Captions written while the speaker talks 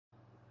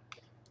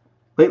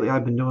lately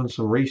I've been doing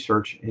some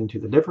research into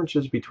the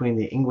differences between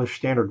the English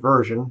Standard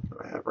Version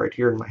that I have right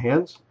here in my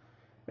hands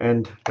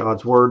and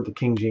God's Word, the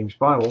King James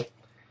Bible,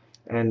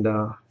 and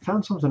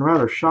found something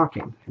rather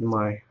shocking in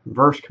my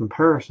verse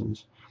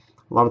comparisons.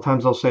 A lot of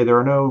times they'll say there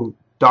are no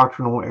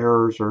doctrinal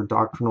errors or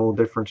doctrinal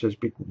differences,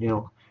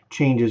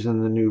 changes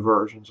in the new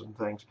versions and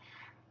things.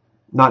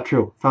 Not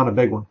true. Found a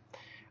big one.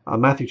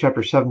 Matthew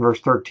chapter 7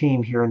 verse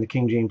 13 here in the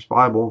King James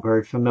Bible,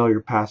 very familiar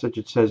passage.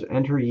 It says,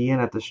 "Enter ye in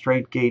at the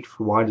strait gate,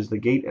 for wide is the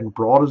gate, and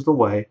broad is the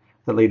way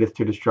that leadeth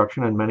to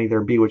destruction, and many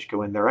there be which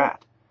go in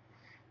thereat.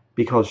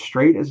 Because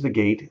strait is the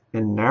gate,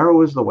 and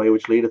narrow is the way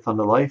which leadeth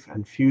unto life,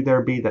 and few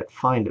there be that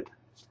find it."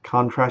 It's the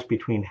contrast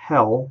between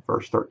hell,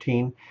 verse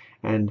 13,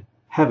 and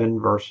heaven,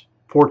 verse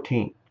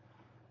 14.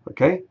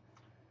 Okay?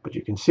 But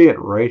you can see it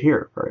right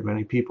here. Very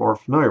many people are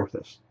familiar with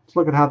this. Let's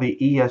look at how the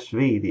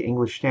ESV, the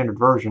English Standard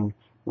Version,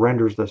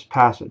 renders this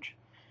passage.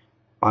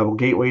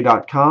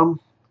 BibleGateway.com,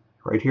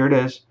 right here it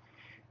is.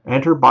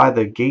 "Enter by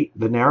the gate,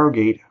 the narrow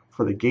gate,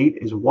 for the gate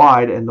is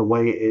wide and the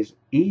way is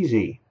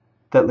easy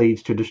that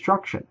leads to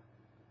destruction."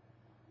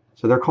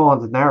 So they're calling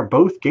it the narrow.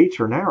 Both gates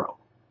are narrow.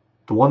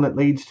 The one that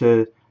leads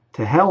to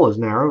hell is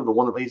narrow. The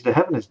one that leads to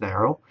heaven is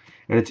narrow,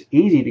 and it's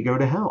easy to go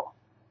to hell.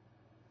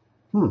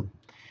 And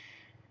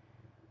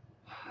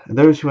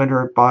those who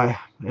enter by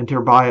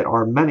it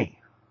are many.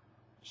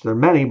 So they're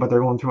many, but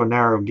they're going through a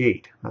narrow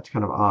gate. That's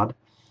kind of odd.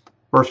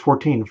 Verse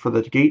 14, "For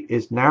the gate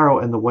is narrow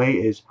and the way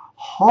is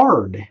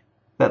hard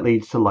that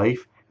leads to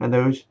life, and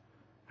those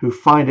who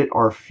find it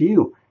are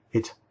few."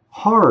 It's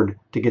hard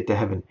to get to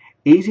heaven.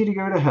 Easy to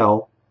go to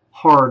hell,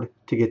 hard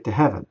to get to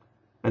heaven.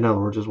 In other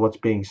words, is what's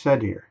being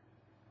said here.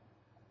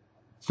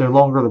 It's no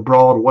longer the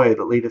broad way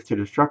that leadeth to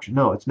destruction.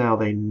 No, it's now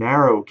the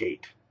narrow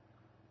gate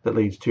that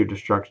leads to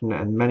destruction,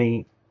 and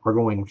many are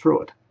going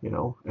through it,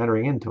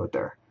 entering into it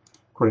there,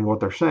 according to what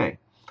they're saying.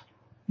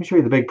 Let me show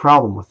you the big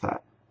problem with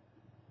that.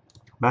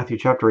 Matthew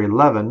chapter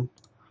 11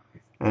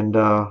 and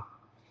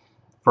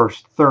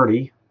verse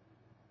 30.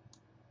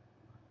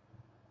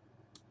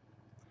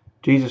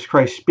 Jesus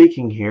Christ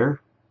speaking here.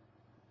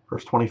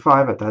 Verse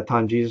 25, "At that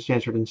time Jesus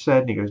answered and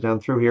said," and he goes down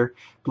through here.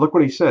 But look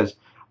what he says.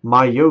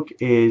 "My yoke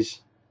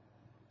is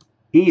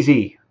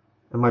easy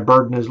and my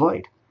burden is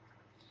light."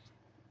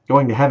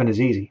 Going to heaven is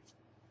easy.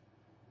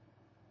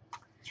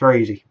 It's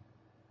very easy.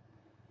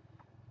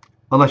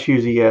 Unless you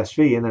use the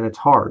ESV, and then it's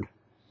hard.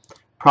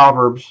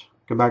 Proverbs,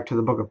 go back to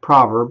the book of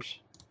Proverbs.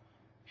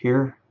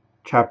 Here,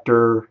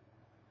 chapter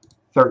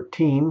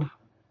 13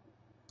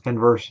 and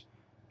verse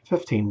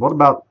 15. What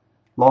about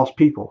lost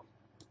people?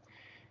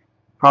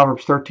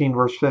 Proverbs 13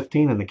 verse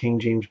 15 in the King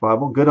James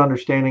Bible. "Good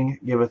understanding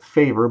giveth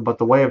favor, but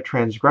the way of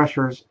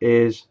transgressors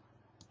is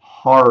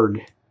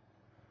hard."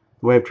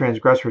 The way of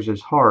transgressors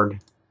is hard.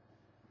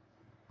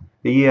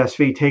 The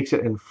ESV takes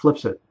it and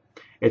flips it.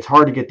 It's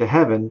hard to get to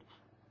heaven,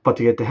 but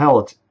to get to hell,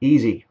 it's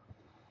easy.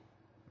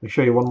 Let me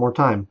show you one more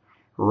time.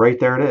 Right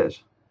there it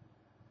is.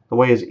 "The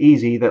way is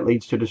easy that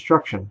leads to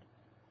destruction.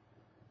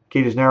 The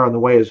gate is narrow and the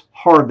way is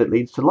hard that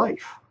leads to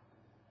life."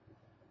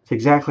 It's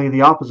exactly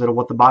the opposite of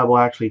what the Bible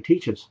actually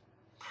teaches.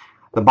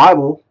 The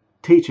Bible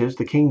teaches,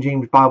 the King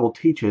James Bible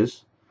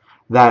teaches,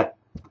 that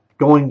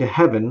going to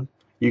heaven,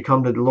 you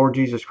come to the Lord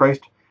Jesus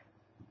Christ,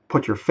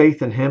 put your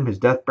faith in Him, His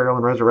death, burial,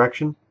 and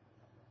resurrection,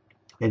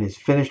 and His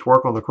finished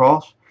work on the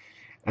cross,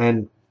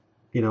 and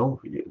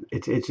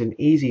it's an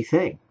easy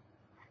thing.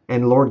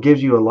 And the Lord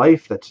gives you a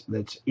life that's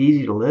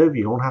easy to live.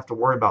 You don't have to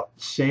worry about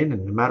sin,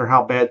 and no matter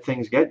how bad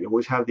things get, you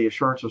always have the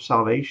assurance of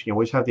salvation. You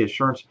always have the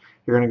assurance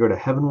you're going to go to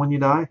heaven when you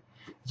die.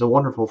 It's a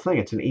wonderful thing.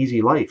 It's an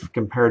easy life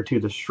compared to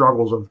the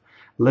struggles of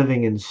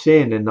living in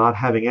sin and not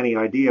having any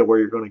idea where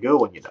you're going to go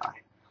when you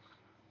die.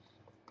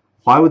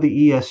 Why would the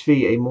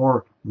ESV, a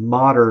more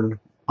modern,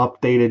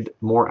 updated,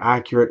 more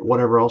accurate,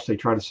 whatever else they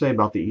try to say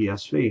about the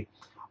ESV,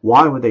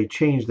 why would they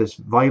change this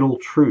vital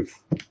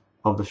truth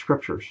of the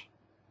Scriptures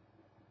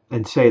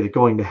and say that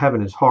going to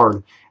heaven is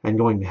hard and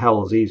going to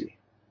hell is easy,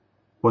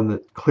 when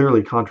that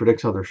clearly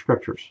contradicts other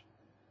Scriptures,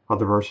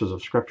 other verses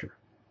of Scripture?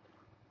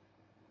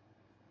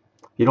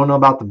 If you don't know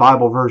about the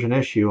Bible version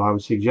issue, I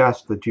would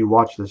suggest that you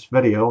watch this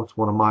video. It's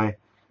one of my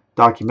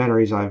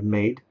documentaries I've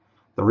made,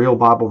 The Real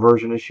Bible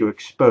Version Issue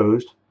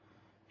Exposed,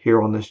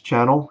 here on this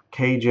channel,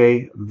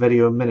 KJ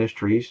Video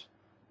Ministries,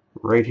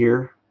 right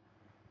here.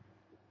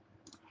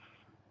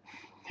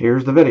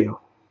 Here's the video,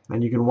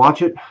 and you can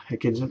watch it. It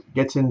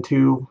gets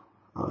into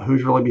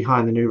who's really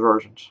behind the new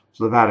versions. It's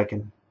the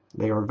Vatican.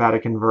 They are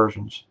Vatican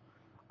versions,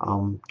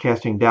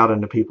 casting doubt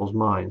into people's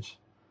minds.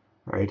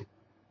 Right?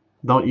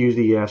 Don't use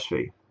the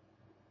ESV.